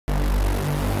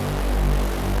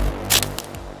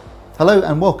Hello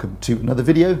and welcome to another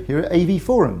video here at AV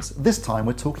Forums. This time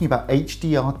we're talking about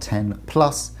HDR10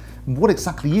 Plus. What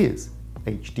exactly is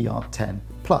HDR10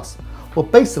 Plus? Well,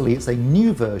 basically it's a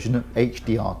new version of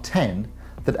HDR10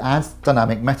 that adds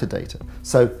dynamic metadata.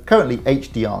 So currently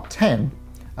HDR10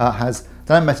 has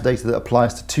dynamic metadata that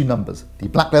applies to two numbers, the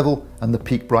black level and the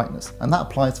peak brightness, and that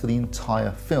applies for the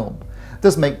entire film. It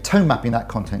does make tone mapping that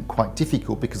content quite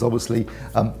difficult because obviously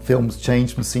films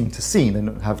change from scene to scene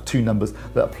and have two numbers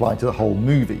that apply to the whole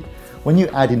movie. When you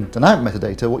add in dynamic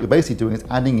metadata, what you're basically doing is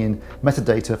adding in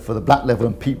metadata for the black level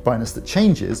and peak brightness that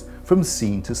changes from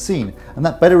scene to scene, and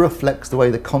that better reflects the way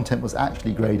the content was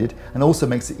actually graded and also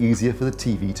makes it easier for the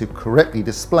TV to correctly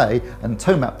display and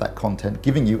tone map that content,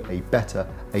 giving you a better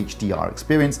HDR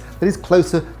experience that is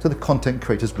closer to the content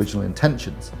creator's original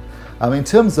intentions. In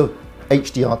terms of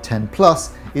HDR10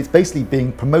 Plus, it's basically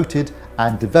being promoted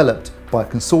and developed by a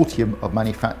consortium of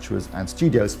manufacturers and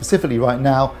studios. Specifically right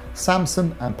now,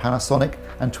 Samsung and Panasonic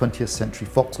and 20th Century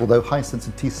Fox, although Hisense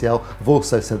and TCL have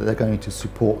also said that they're going to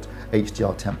support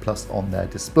HDR10 Plus on their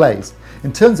displays.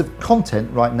 In terms of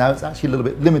content right now, it's actually a little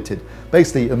bit limited.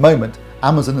 Basically, at the moment,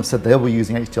 Amazon have said they'll be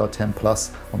using HDR10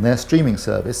 Plus on their streaming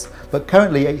service, but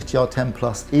currently HDR10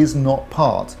 Plus is not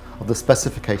part of the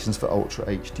specifications for Ultra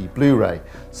HD Blu-ray.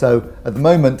 So at the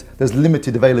moment there's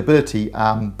limited availability,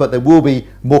 but there will be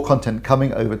more content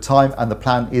coming over time, and the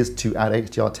plan is to add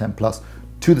HDR10 Plus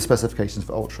to the specifications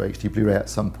for Ultra HD Blu-ray at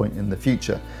some point in the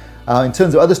future. In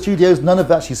terms of other studios, none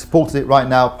have actually supported it right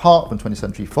now, apart from 20th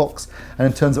Century Fox. And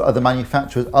in terms of other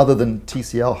manufacturers, other than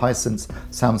TCL, Hisense,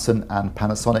 Samsung and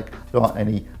Panasonic, there aren't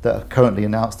any that are currently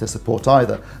announced their support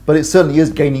either. But it certainly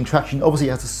is gaining traction. Obviously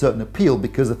it has a certain appeal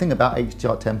because the thing about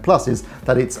HDR10 Plus is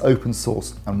that it's open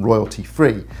source and royalty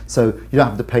free. So you don't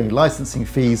have to pay any licensing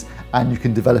fees and you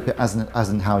can develop it as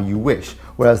and how you wish.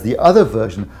 Whereas the other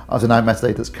version of dynamic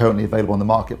metadata that's currently available on the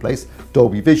marketplace,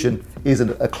 Dolby Vision, is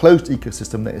a closed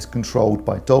ecosystem that is controlled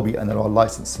by Dolby, and there are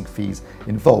licensing fees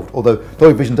involved. Although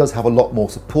Dolby Vision does have a lot more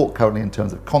support currently in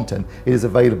terms of content, it is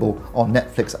available on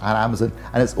Netflix and Amazon,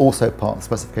 and it's also part of the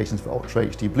specifications for Ultra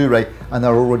HD Blu-ray, and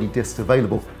there are already discs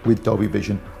available with Dolby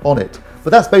Vision on it.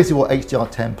 But that's basically what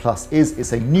HDR10 Plus is.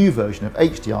 It's a new version of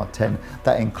HDR10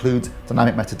 that includes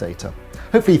dynamic metadata.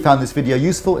 Hopefully you found this video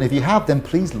useful, and if you have, then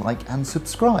please like and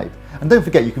subscribe. And don't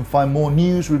forget, you can find more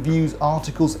news, reviews,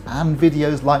 articles and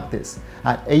videos like this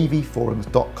at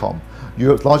avforums.com,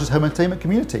 Europe's largest home entertainment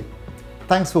community.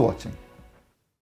 Thanks for watching.